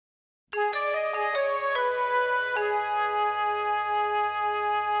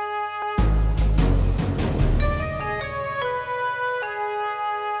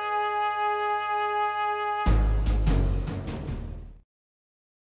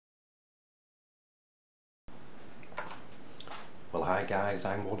Hi guys,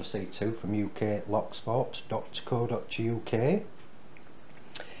 I'm Mortice from uklocksport.co.uk.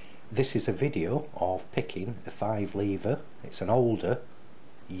 This is a video of picking a 5 lever. It's an older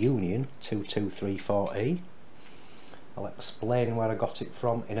Union 22340E. I'll explain where I got it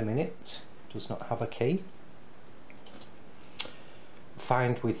from in a minute. It does not have a key.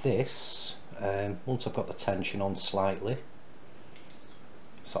 Find with this, once I've got the tension on slightly,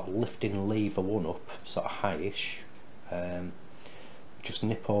 sort of lifting lever one up sort of highish, just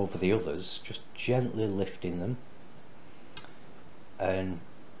nip over the others, just gently lifting them, and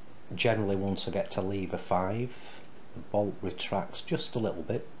generally once I get to lever 5 the bolt retracts just a little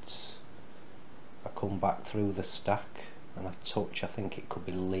bit. I come back through the stack and I touch, I think it could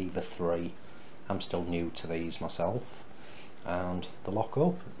be lever 3, I'm still new to these myself, and the lock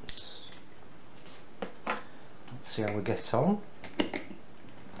opens. Let's see how we get on.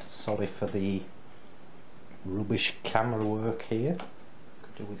 Sorry for the rubbish camera work here.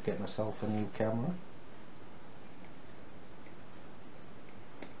 Could do with getting myself a new camera.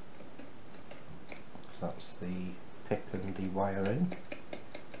 So that's the pick and the wiring.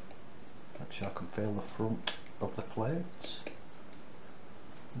 Actually I can feel the front of the plate.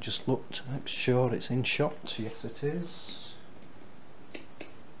 Just look to make sure it's in shot. Yes it is.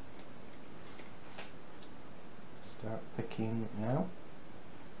 Start picking now.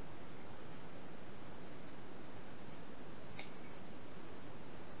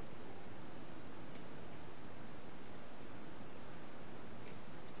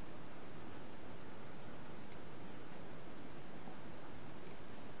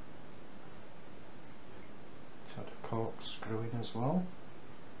 Had a corkscrew in as well,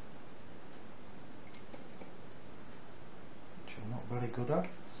 which I'm not very good at.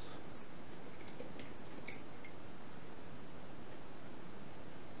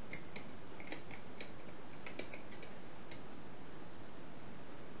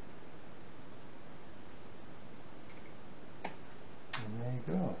 And there you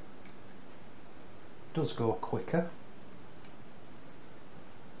go. It does go quicker.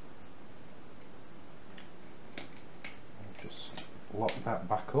 Lock that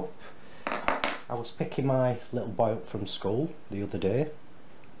back up. I was picking my little boy up from school the other day.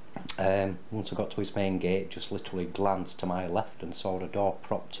 Once I got to his main gate, just literally glanced to my left and saw the door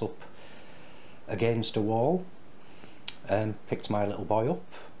propped up against a wall. Picked my little boy up,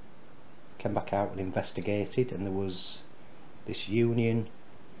 came back out and investigated, and there was this Union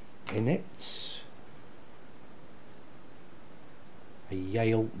in it, a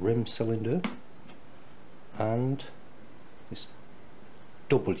Yale rim cylinder, and this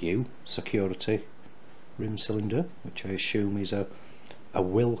W security rim cylinder, which I assume is a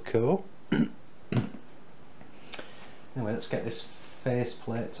Wilco. Anyway, let's get this face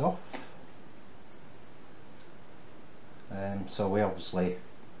plate off. So we obviously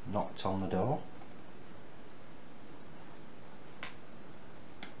knocked on the door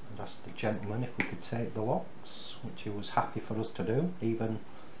and asked the gentleman if we could take the locks, which he was happy for us to do. Even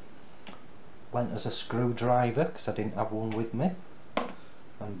lent us a screwdriver because I didn't have one with me.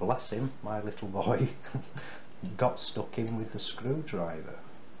 And bless him, my little boy got stuck in with the screwdriver.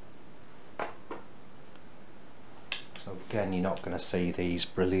 So again, you're not going to see these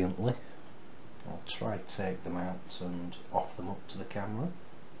brilliantly. I'll try to take them out and off them up to the camera.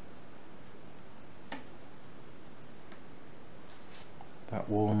 That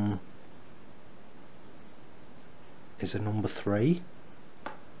one is a number 3.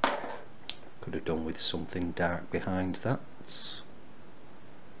 Could have done with something dark behind that.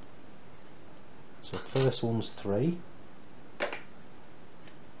 So first one's 3.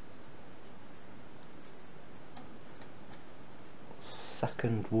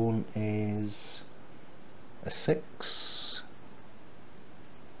 Second one is a 6.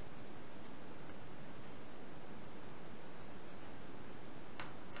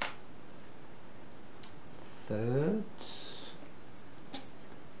 Third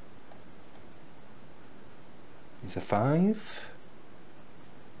is a 5.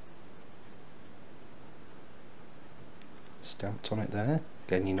 Stamped on it there.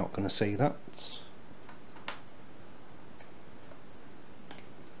 Again, you're not going to see that.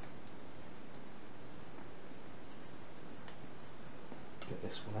 Get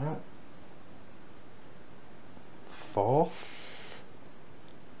this one out. Fourth.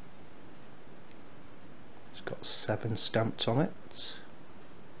 It's got 7 stamped on it.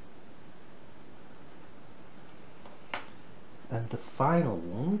 And the final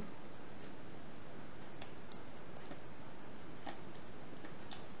one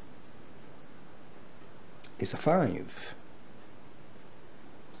is a 5.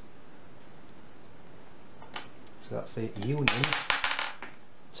 So that's the Union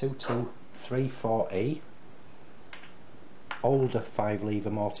 22340E, older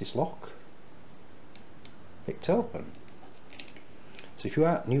 5-lever Mortice lock, picked open. So if you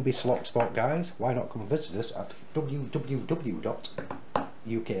are newbies to lock sport, guys, why not come and visit us at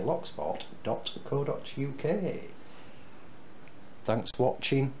www.uklocksport.co.uk. Thanks for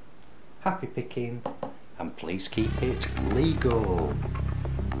watching, happy picking, and please keep it legal.